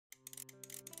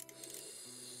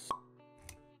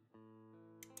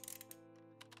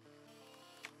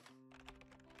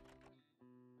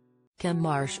Kym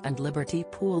Marsh and Liberty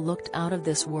Poole looked out of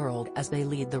this world as they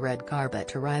lead the red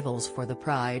carpet arrivals for the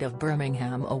Pride of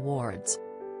Birmingham Awards.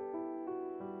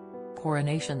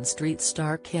 Coronation Street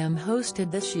star Kym hosted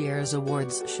this year's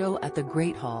awards show at the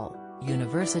Great Hall,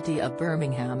 University of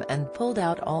Birmingham, and pulled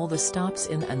out all the stops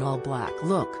in an all-black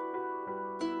look.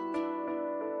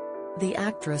 The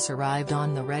actress arrived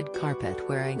on the red carpet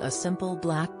wearing a simple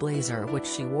black blazer which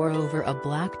she wore over a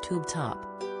black tube top.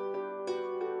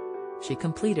 She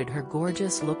completed her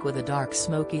gorgeous look with a dark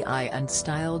smoky eye and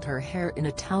styled her hair in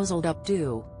a tousled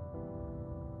updo.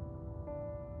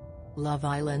 Love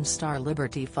Island star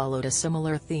Liberty followed a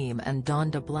similar theme and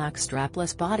donned a black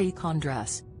strapless bodycon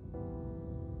dress.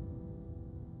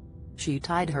 She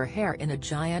tied her hair in a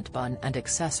giant bun and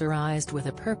accessorized with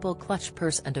a purple clutch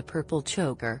purse and a purple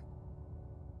choker.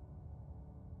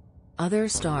 Other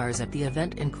stars at the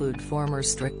event include former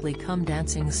Strictly Come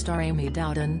Dancing star Amy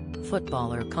Dowden,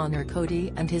 footballer Connor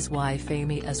Cody and his wife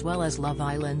Amy, as well as Love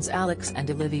Island's Alex and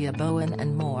Olivia Bowen,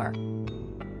 and more.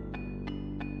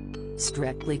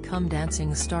 Strictly Come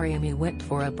Dancing star Amy went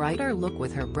for a brighter look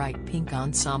with her bright pink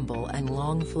ensemble and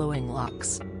long flowing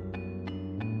locks.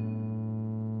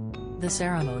 The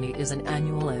ceremony is an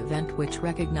annual event which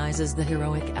recognizes the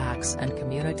heroic acts and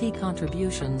community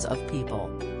contributions of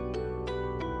people.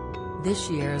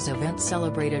 This year's event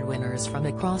celebrated winners from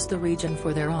across the region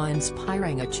for their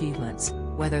awe-inspiring achievements,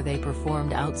 whether they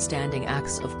performed outstanding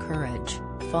acts of courage,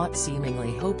 fought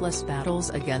seemingly hopeless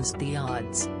battles against the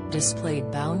odds,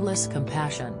 displayed boundless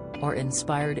compassion, or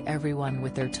inspired everyone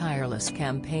with their tireless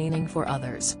campaigning for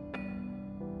others.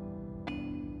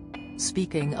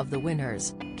 Speaking of the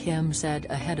winners, Kym said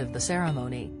ahead of the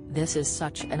ceremony, "This is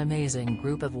such an amazing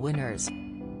group of winners.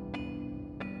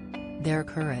 Their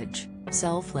courage,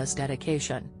 selfless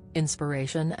dedication,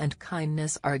 inspiration and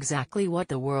kindness are exactly what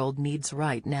the world needs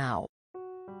right now.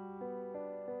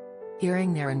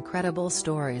 Hearing their incredible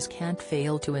stories can't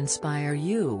fail to inspire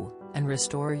you, and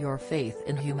restore your faith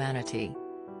in humanity.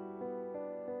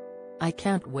 I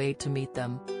can't wait to meet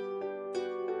them."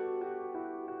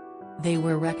 They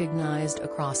were recognized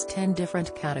across 10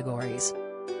 different categories.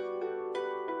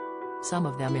 Some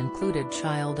of them included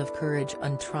Child of Courage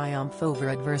and Triumph Over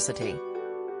Adversity.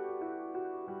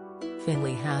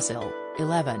 Finley Hassel,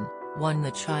 11, won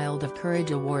the Child of Courage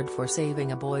Award for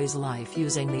saving a boy's life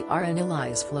using the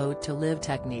RNLI's Float to Live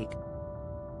technique.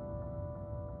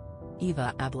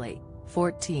 Eva Abley,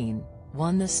 14,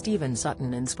 won the Stephen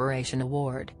Sutton Inspiration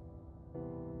Award.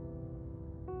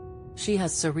 She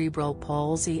has cerebral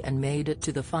palsy and made it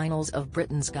to the finals of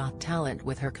Britain's Got Talent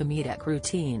with her comedic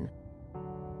routine.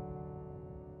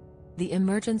 The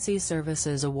Emergency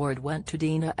Services Award went to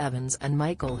Dina Evans and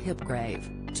Michael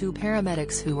Hipgrave, two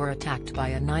paramedics who were attacked by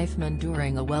a knifeman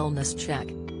during a wellness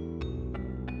check.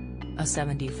 A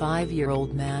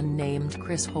 75-year-old man named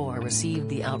Chris Hoare received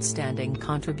the Outstanding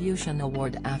Contribution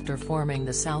Award after forming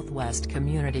the Southwest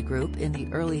Community Group in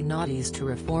the early noughties to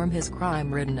reform his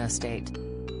crime-ridden estate.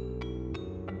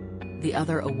 The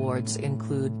other awards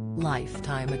include,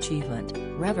 Lifetime Achievement,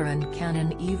 Reverend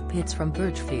Canon Eve Pitts from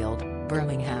Birchfield,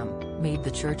 Birmingham, made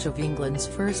the Church of England's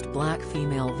first black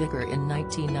female vicar in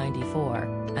 1994,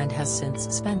 and has since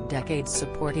spent decades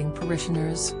supporting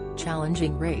parishioners,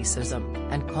 challenging racism,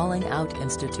 and calling out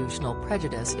institutional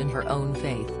prejudice in her own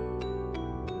faith.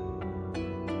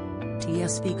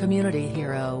 TSB Community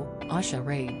Hero, Asha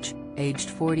Rage,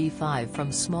 aged 45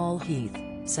 from Small Heath,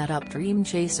 set up Dream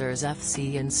Chasers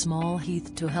FC in Small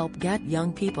Heath to help get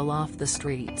young people off the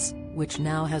streets, which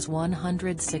now has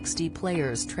 160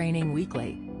 players training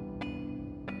weekly.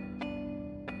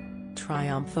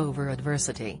 Triumph Over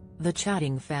Adversity, the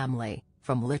Chatting family,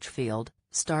 from Lichfield,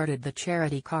 started the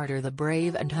charity Carter the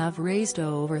Brave and have raised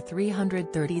over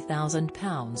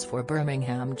 £330,000 for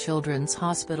Birmingham Children's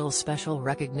Hospital Special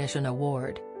Recognition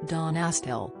Award. Dawn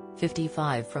Astill,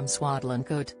 55 from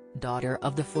Swadlincote, daughter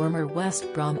of the former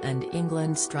West Brom and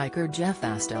England striker Jeff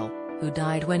Astill, who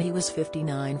died when he was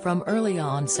 59 from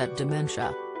early-onset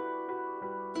dementia.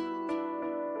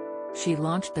 She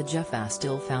launched the Jeff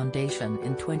Astill Foundation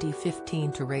in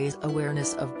 2015 to raise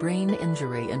awareness of brain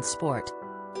injury in sport.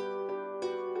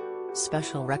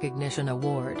 Special Recognition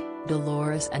Award,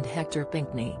 Dolores and Hector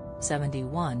Pinkney,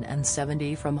 71 and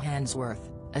 70 from Handsworth,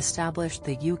 established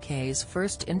the UK's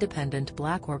first independent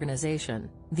black organisation,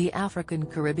 the African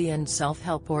Caribbean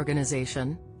Self-Help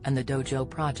Organisation, and the Dojo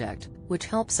Project, which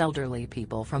helps elderly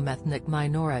people from ethnic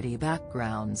minority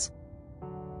backgrounds.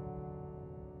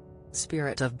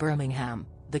 Spirit of Birmingham,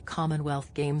 the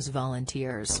Commonwealth Games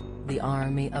volunteers, the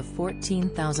army of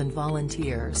 14,000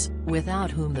 volunteers, without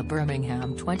whom the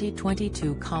Birmingham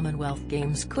 2022 Commonwealth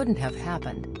Games couldn't have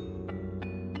happened.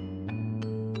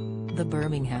 The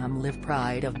Birmingham Live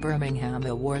Pride of Birmingham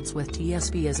Awards with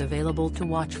TSB is available to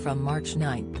watch from March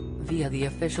 9, via the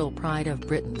official Pride of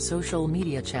Britain social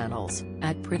media channels,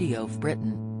 at Pride of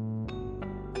Britain.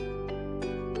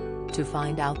 To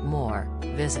find out more,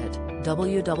 visit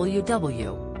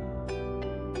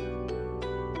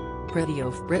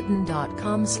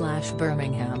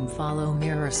www.prideofbritain.com/Birmingham. Follow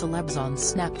Mirror Celebs on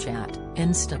Snapchat,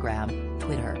 Instagram,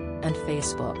 Twitter, and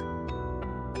Facebook.